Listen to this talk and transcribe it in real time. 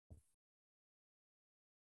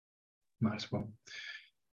Nice one.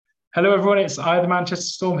 Hello, everyone. It's the Manchester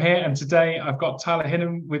Storm here, and today I've got Tyler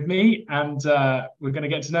Hinam with me, and we're going to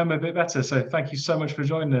get to know him a bit better. So, thank you so much for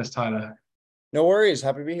joining us, Tyler. No worries.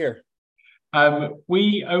 Happy to be here.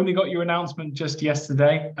 We only got your announcement just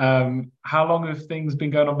yesterday. How long have things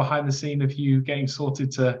been going on behind the scene of you getting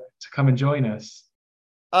sorted to come and join us?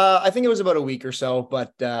 I think it was about a week or so,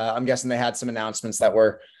 but I'm guessing they had some announcements that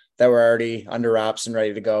were already under wraps and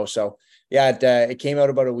ready to go. So yeah, it came out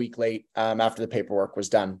about a week late after the paperwork was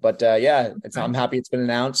done. But yeah, I'm happy it's been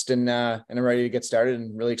announced and I'm ready to get started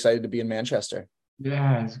and really excited to be in Manchester.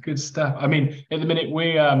 Yeah, it's good stuff. I mean, at the minute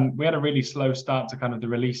we had a really slow start to kind of the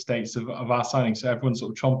release dates of our signing, so everyone's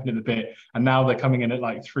sort of chomping at the bit, and now they're coming in at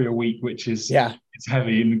like 3 a week, which is Yeah. it's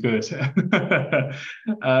heavy and good.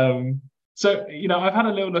 So I've had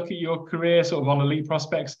a little look at your career, sort of on elite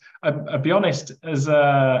prospects. I'll be honest, as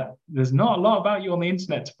there's not a lot about you on the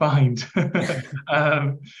internet to find,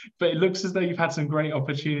 but it looks as though you've had some great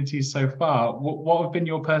opportunities so far. What have been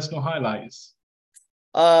your personal highlights?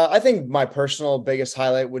 I think my personal biggest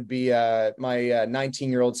highlight would be my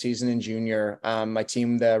 19-year-old season in junior. My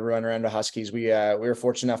team, the Rouyn-Noranda Huskies, we were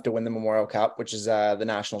fortunate enough to win the Memorial Cup, which is the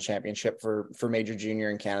national championship for major junior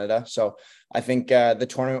in Canada. So I think the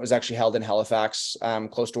tournament was actually held in Halifax,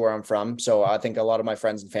 close to where I'm from. So I think a lot of my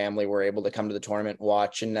friends and family were able to come to the tournament,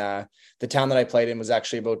 watch. And the town that I played in was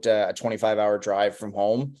actually about a 25-hour drive from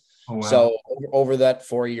home. Oh, wow. So over that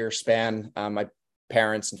 4-year span, my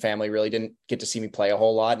parents and family really didn't get to see me play a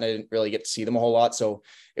whole lot, and I didn't really get to see them a whole lot. So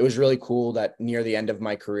it was really cool that near the end of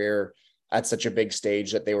my career at such a big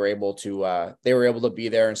stage that they were able to be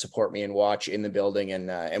there and support me and watch in the building.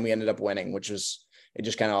 And we ended up winning, which was, it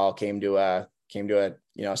just kind of all came to a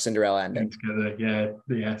Cinderella ending. Together.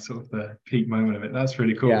 Yeah, sort of the peak moment of it. That's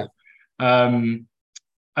really cool. Yeah.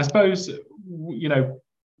 I suppose,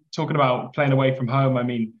 talking about playing away from home, I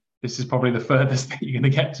mean, this is probably the furthest that you're going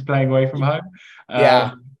to get to playing away from home.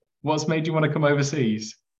 Yeah. What's made you want to come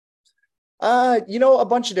overseas? A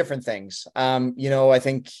bunch of different things. I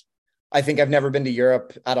think I've never been to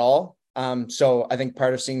Europe at all. So I think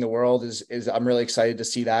part of seeing the world is I'm really excited to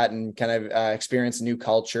see that and kind of experience a new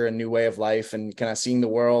culture, a new way of life, and kind of seeing the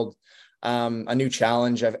world, a new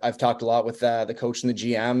challenge. I've talked a lot with the coach and the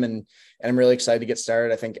GM, and I'm really excited to get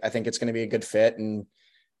started. I think it's going to be a good fit, and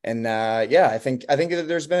I think that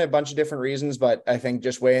there's been a bunch of different reasons, but I think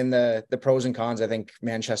just weighing the pros and cons, I think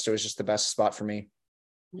Manchester was just the best spot for me.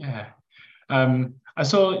 Yeah. I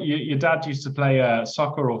saw your dad used to play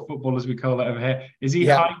soccer, or football as we call it over here. Is he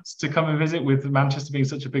hyped to come and visit, with Manchester being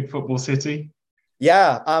such a big football city?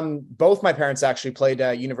 Yeah. Both my parents actually played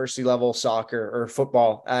university level soccer or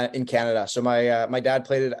football in Canada. So my dad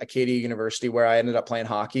played at Acadia University, where I ended up playing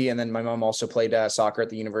hockey. And then my mom also played soccer at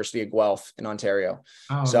the University of Guelph in Ontario.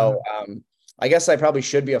 Oh, so I guess I probably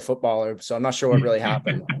should be a footballer. So I'm not sure what really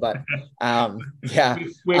happened, but yeah,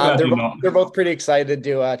 we're glad you're not. They're both pretty excited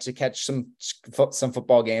to catch some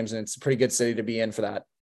football games, and it's a pretty good city to be in for that.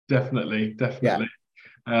 Definitely. Yeah.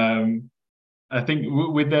 I think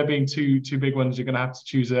with there being two big ones, you're going to have to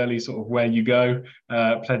choose early, sort of where you go,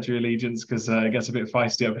 pledge your allegiance, because it gets a bit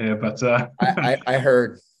feisty up here. But I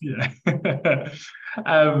heard. Yeah.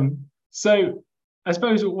 So I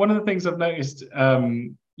suppose one of the things I've noticed,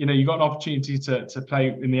 you got an opportunity to play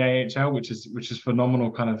in the AHL, which is phenomenal,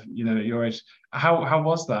 kind of, at your age. How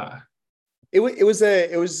was that? It was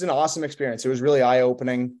an awesome experience. It was really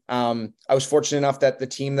eye-opening. I was fortunate enough that the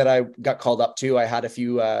team that I got called up to, I had a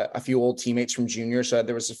few old teammates from junior, so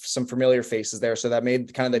there was some familiar faces there. So that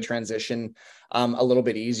made kind of the transition a little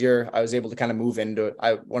bit easier. I was able to kind of move into it.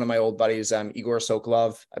 One of my old buddies, Igor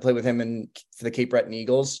Sokolov, I played with him for the Cape Breton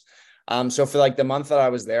Eagles. So for like the month that I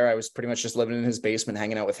was there, I was pretty much just living in his basement,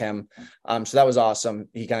 hanging out with him. So that was awesome.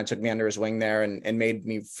 He kind of took me under his wing there and made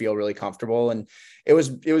me feel really comfortable. And it was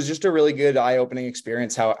just a really good eye-opening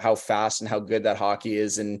experience, how fast and how good that hockey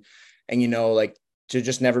is. And like, to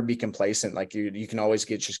just never be complacent. Like you can always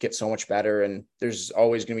get so much better, and there's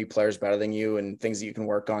always going to be players better than you and things that you can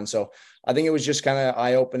work on. So I think it was just kind of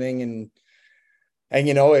eye-opening, and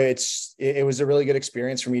it was a really good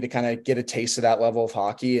experience for me to kind of get a taste of that level of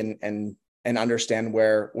hockey and understand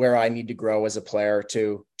where I need to grow as a player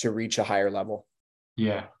to reach a higher level.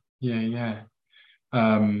 Yeah.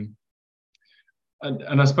 And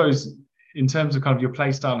I suppose in terms of kind of your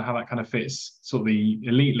play style and how that kind of fits sort of the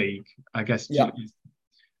elite league, I guess. Yeah.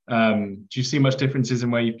 Do you see much differences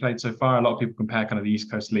in where you've played so far? A lot of people compare kind of the East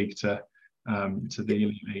Coast League to the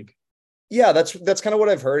elite league. Yeah, that's kind of what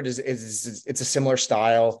I've heard is it's a similar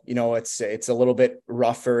style. It's a little bit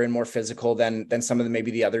rougher and more physical than some of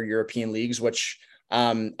maybe the other European leagues, which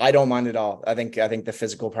I don't mind at all. I think the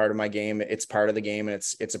physical part of my game, it's part of the game, and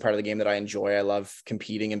it's a part of the game that I enjoy. I love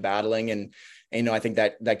competing and battling, and I think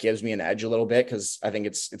that gives me an edge a little bit, because I think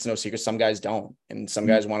it's no secret some guys don't, and some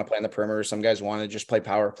guys want to play on the perimeter, some guys want to just play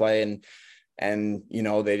power play, and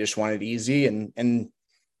they just want it easy, and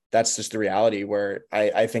that's just the reality, where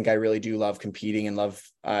I think I really do love competing and love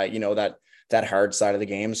that hard side of the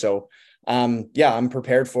game. So I'm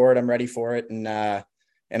prepared for it, I'm ready for it, and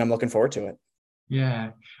I'm looking forward to it. Yeah,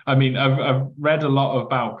 I mean, I've read a lot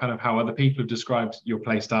about kind of how other people have described your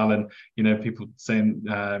play style, and people saying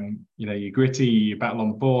you're gritty, you battle on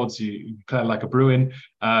the boards, you play like a Bruin.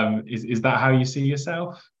 Is that how you see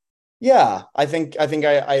yourself? Yeah, I think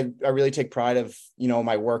I really take pride of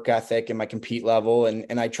my work ethic and my compete level,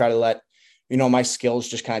 and I try to let my skills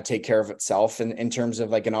just kind of take care of itself. And in terms of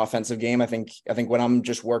like an offensive game, I think when I'm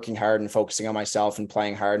just working hard and focusing on myself and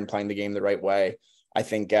playing hard and playing the game the right way, I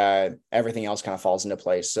think everything else kind of falls into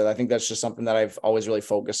place. So I think that's just something that I've always really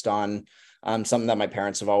focused on. Something that my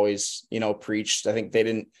parents have always, preached. I think they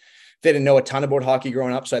didn't know a ton about hockey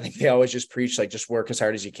growing up. So I think they always just preached, like, just work as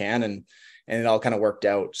hard as you can. And it all kind of worked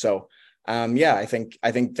out. So I think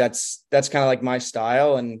that's kind of like my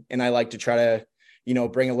style. And I like to try to,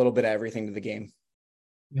 bring a little bit of everything to the game.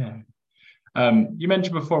 Yeah. You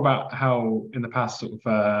mentioned before about how in the past, sort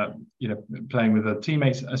of, playing with the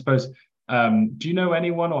teammates, I suppose. Do you know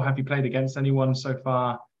anyone, or have you played against anyone so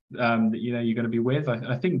far that you're going to be with?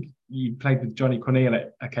 I think you played with Johnny Corneal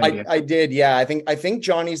at Acadia. I did, yeah. I think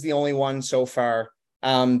Johnny's the only one so far.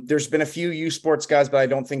 There's been a few U Sports guys, but I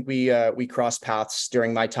don't think we crossed paths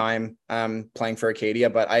during my time playing for Acadia.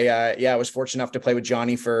 But I was fortunate enough to play with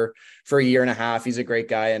Johnny for a year and a half. He's a great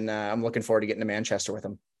guy, and I'm looking forward to getting to Manchester with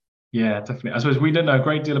him. Yeah, definitely. I suppose we don't know a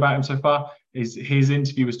great deal about him so far. His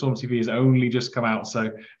interview with Storm TV has only just come out,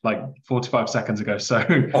 so like 45 seconds ago. So,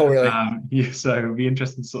 oh really? So it'll be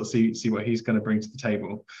interesting to sort of see what he's going to bring to the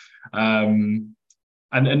table. And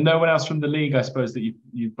no one else from the league, I suppose, that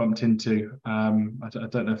you bumped into. I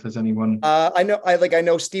don't know if there's anyone. I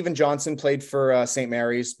know Stephen Johnson played for St.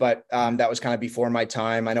 Mary's, but that was kind of before my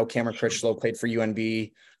time. I know Cameron Critchlow played for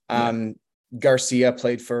UNB. Garcia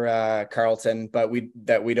played for Carleton, but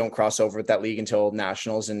we don't cross over with that league until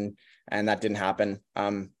nationals, and that didn't happen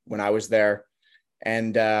when I was there.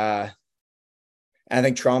 And I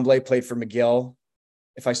think Tremblay played for McGill,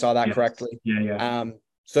 if I saw that correctly. Yeah.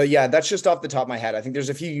 So yeah, that's just off the top of my head. I think there's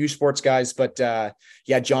a few U Sports guys, but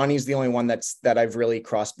Johnny's the only one that I've really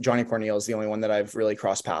crossed. Johnny Corneal is the only one that I've really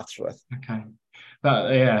crossed paths with. Okay.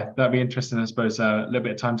 That'd be interesting. I suppose a little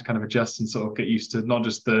bit of time to kind of adjust and sort of get used to not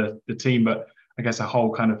just the team, but I guess a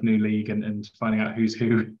whole kind of new league and finding out who's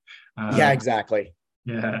who. Yeah, exactly.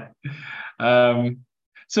 Yeah.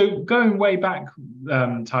 So going way back,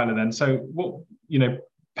 Tyler, then, so what,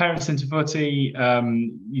 parents into footy,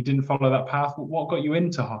 you didn't follow that path. What got you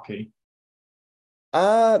into hockey?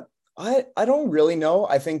 I don't really know.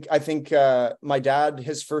 I think my dad,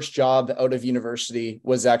 his first job out of university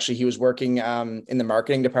was actually, he was working in the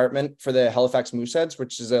marketing department for the Halifax Mooseheads,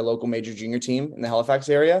 which is a local major junior team in the Halifax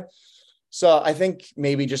area. So I think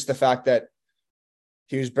maybe just the fact that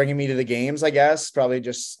he was bringing me to the games, I guess, probably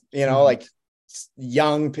just, like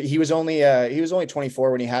young. He was only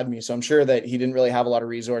 24 when he had me. So I'm sure that he didn't really have a lot of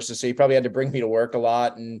resources. So he probably had to bring me to work a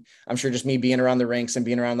lot. And I'm sure just me being around the rinks and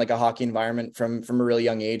being around like a hockey environment from a really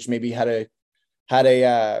young age, maybe had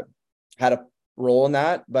a role in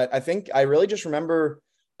that. But I think I really just remember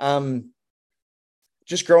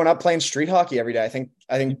just growing up playing street hockey every day. I think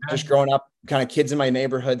just growing up, kind of kids in my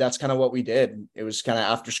neighborhood, that's kind of what we did. It was kind of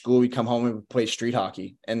after school, we'd come home and we'd play street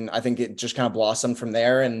hockey. And I think it just kind of blossomed from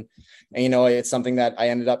there. And it's something that I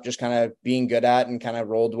ended up just kind of being good at and kind of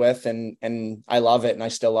rolled with. And I love it, and I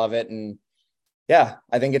still love it. And yeah,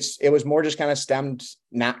 I think it was more just kind of stemmed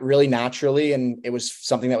really naturally. And it was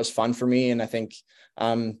something that was fun for me. And I think,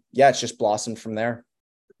 it's just blossomed from there.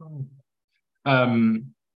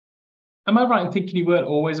 Am I right in thinking you weren't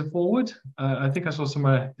always a forward? I think I saw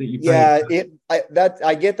somewhere that you played. Yeah,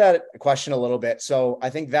 I get that question a little bit. So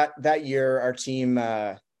I think that year our team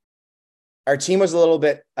was a little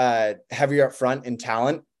bit heavier up front in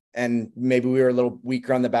talent, and maybe we were a little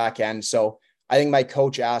weaker on the back end. So I think my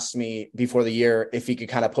coach asked me before the year if he could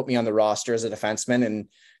kind of put me on the roster as a defenseman, and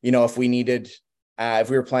if we needed,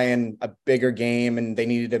 if we were playing a bigger game and they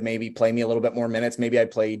needed to maybe play me a little bit more minutes, maybe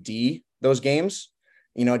I'd play D those games.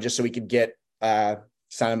 Just so we could get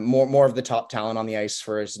some more of the top talent on the ice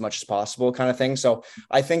for as much as possible, kind of thing. So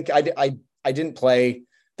I think I didn't play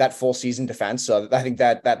that full season defense. So I think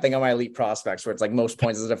that thing on my elite prospects where it's like most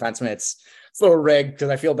points as a defenseman, it's a little rigged, because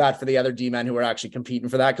I feel bad for the other D men who are actually competing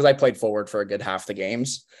for that, because I played forward for a good half the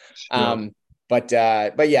games. Sure. But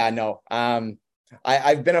yeah, no.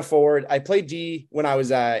 I've been a forward. I played D when I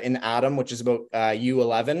was in Adam, which is about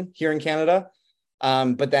U11 here in Canada.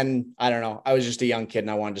 But then I don't know. I was just a young kid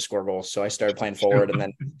and I wanted to score goals, so I started playing forward.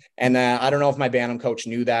 And I don't know if my Bantam coach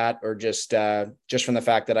knew that, or just from the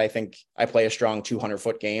fact that I think I play a strong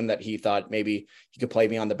 200-foot game, that he thought maybe he could play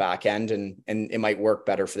me on the back end and it might work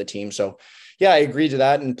better for the team. So yeah, I agreed to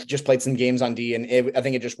that and just played some games on D. And I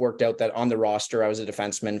think it just worked out that on the roster I was a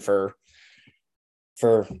defenseman for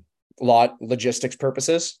logistics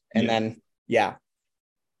purposes. And then yeah.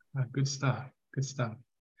 Good stuff. Good stuff.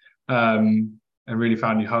 And really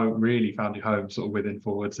found your home sort of within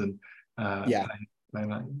forwards and playing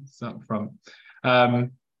like up front.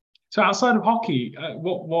 So outside of hockey,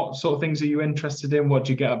 what sort of things are you interested in? What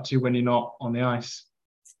do you get up to when you're not on the ice?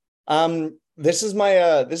 This is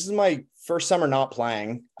my first summer not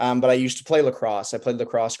playing, but I used to play lacrosse. I played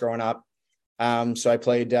lacrosse growing up. So I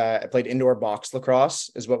played indoor box lacrosse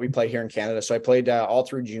is what we play here in Canada. So I played all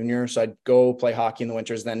through junior. So I'd go play hockey in the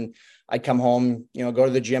winters. Then I'd come home, go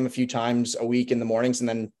to the gym a few times a week in the mornings. And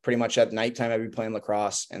then pretty much at nighttime, I'd be playing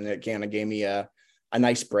lacrosse. And it kind of gave me a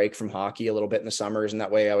nice break from hockey a little bit in the summers. And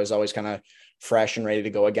that way I was always kind of fresh and ready to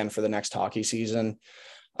go again for the next hockey season.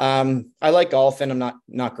 I like golfing. I'm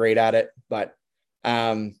not great at it, but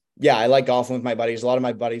yeah, I like golfing with my buddies. A lot of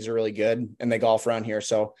my buddies are really good and they golf around here.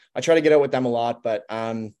 So I try to get out with them a lot, but,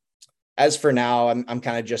 as for now, I'm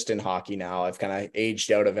kind of just in hockey now. I've kind of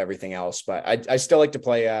aged out of everything else, but I still like to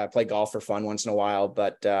play golf for fun once in a while,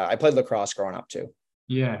 but, I played lacrosse growing up too.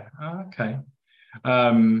 Yeah. Okay.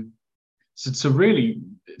 So really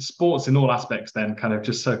sports in all aspects then, kind of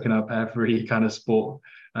just soaking up every kind of sport,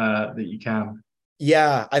 that you can.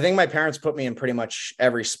 Yeah, I think my parents put me in pretty much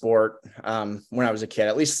every sport when I was a kid,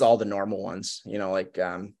 at least all the normal ones, like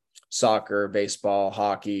soccer, baseball,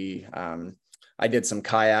 hockey. I did some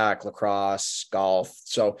kayak, lacrosse, golf.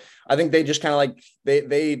 So I think they just kind of like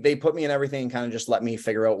they put me in everything and kind of just let me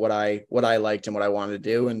figure out what I liked and what I wanted to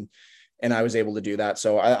do, and I was able to do that.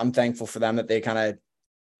 So I'm thankful for them that they kind of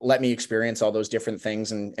let me experience all those different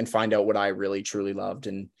things and find out what I really truly loved,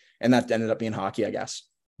 and that ended up being hockey, I guess.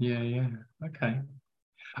 Yeah. Okay.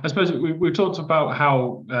 I suppose we've talked about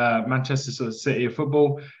how Manchester's sort of city of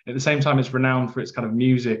football. At the same time, it's renowned for its kind of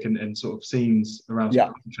music and sort of scenes around sort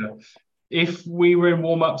of culture. If we were in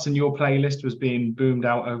warm-ups and your playlist was being boomed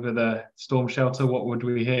out over the storm shelter, what would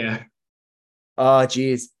we hear? Oh,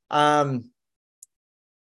 geez. I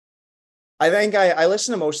think I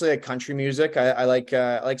listen to mostly like country music. I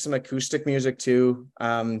like some acoustic music too.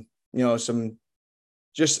 Some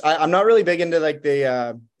just I'm not really big into like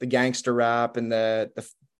the gangster rap and the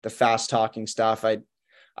fast talking stuff.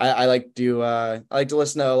 I like to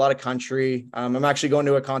listen to a lot of country. I'm actually going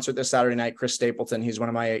to a concert this Saturday night. Chris Stapleton. He's one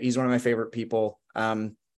of my favorite people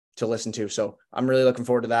to listen to. So I'm really looking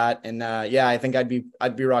forward to that. And yeah, I think I'd be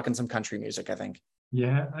rocking some country music, I think.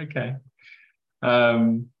 Yeah. Okay.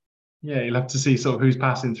 Yeah, you'll have to see sort of who's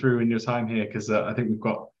passing through in your time here, because I think we've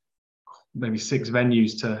got maybe 6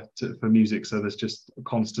 venues for music, so there's just a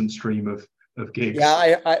constant stream of gigs.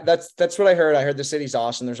 Yeah, I that's what I heard. I heard the city's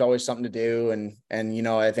awesome. There's always something to do, and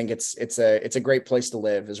I think it's a great place to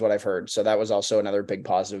live, is what I've heard. So that was also another big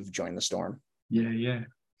positive of joining the Storm. Yeah.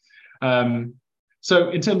 So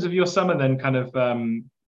in terms of your summer, then, kind of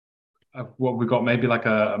what we've got, maybe like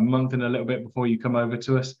a month and a little bit before you come over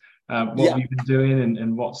to us. What have you been doing,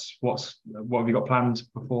 and what have you got planned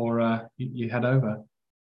before you head over?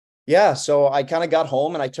 Yeah, so I kind of got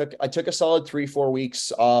home and I took a solid 3-4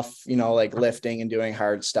 weeks off, like lifting and doing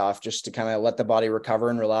hard stuff, just to kind of let the body recover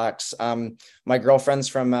and relax. My girlfriend's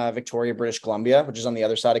from Victoria, British Columbia, which is on the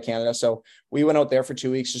other side of Canada. So we went out there for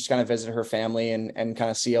 2 weeks just to kind of visit her family and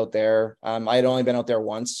kind of see out there. I had only been out there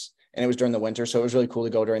once, and it was during the winter, so it was really cool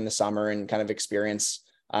to go during the summer and kind of experience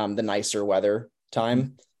the nicer weather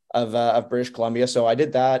time of British Columbia. So I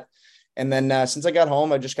did that. And then since I got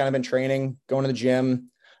home, I've just kind of been training, going to the gym.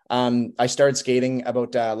 I started skating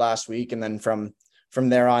about last week, and then from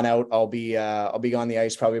there on out, I'll be on the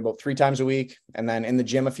ice probably about 3 times a week, and then in the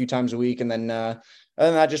gym a few times a week. And then other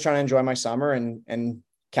than that, just trying to enjoy my summer and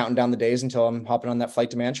counting down the days until I'm hopping on that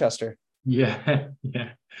flight to Manchester. Yeah.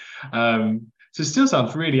 So it still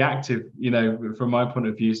sounds really active, from my point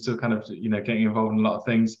of view, still kind of, getting involved in a lot of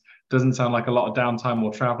things. Doesn't sound like a lot of downtime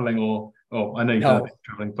or traveling or I know you've done a bit of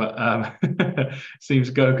traveling, but seems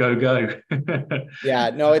go.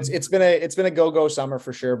 Yeah, no, it's been a go summer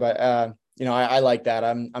for sure. But I like that.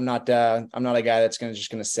 I'm not a guy that's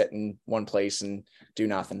just gonna sit in one place and do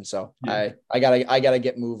nothing. So yeah. I gotta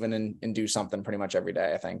get moving and do something pretty much every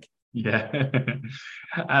day, I think. Yeah.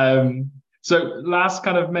 So last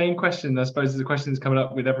kind of main question, I suppose, is a question that's coming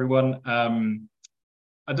up with everyone.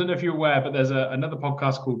 I don't know if you're aware, but there's another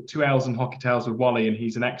podcast called Two Ales and Hockey Tales with Wally, and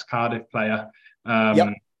he's an ex-Cardiff player.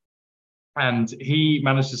 Yep. And he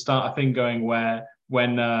managed to start a thing going where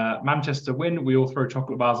when Manchester win, we all throw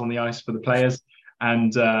chocolate bars on the ice for the players.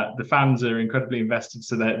 And the fans are incredibly invested.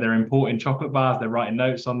 So they're importing chocolate bars, they're writing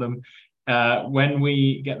notes on them. When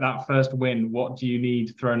we get that first win, what do you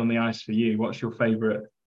need thrown on the ice for you? What's your favorite?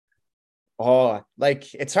 Oh,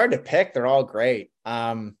 like it's hard to pick. They're all great.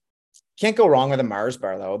 Can't go wrong with a Mars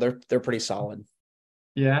bar though. They're pretty solid.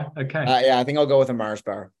 Yeah. Okay. Yeah, I think I'll go with a Mars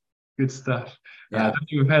bar. Good stuff. Yeah. I don't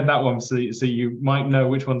think we've had that one, so you might know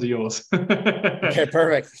which ones are yours. Okay,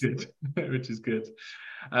 perfect. Good. Which is good.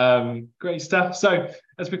 Great stuff. So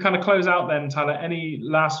as we kind of close out then, Tyler, any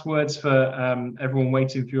last words for everyone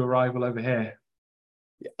waiting for your arrival over here?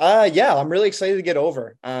 Yeah, I'm really excited to get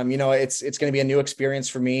over. It's going to be a new experience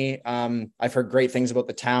for me. I've heard great things about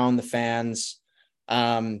the town, the fans.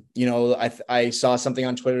 I saw something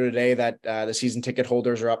on Twitter today that the season ticket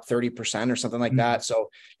holders are up 30% or something like that.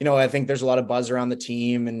 So, I think there's a lot of buzz around the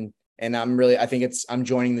team, and I'm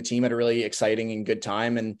joining the team at a really exciting and good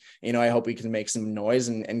time. And, I hope we can make some noise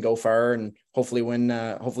and go far and hopefully win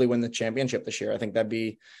the championship this year. I think that'd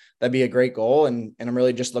be a great goal. And I'm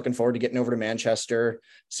really just looking forward to getting over to Manchester,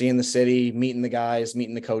 seeing the city, meeting the guys,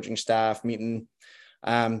 meeting the coaching staff, meeting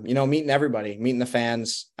everybody, meeting the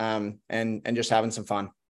fans, and just having some fun.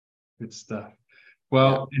 Good stuff.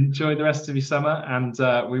 Well, Enjoy the rest of your summer, and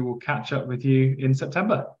we will catch up with you in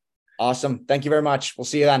September. Awesome. Thank you very much. We'll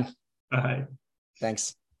see you then. Bye.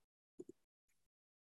 Thanks.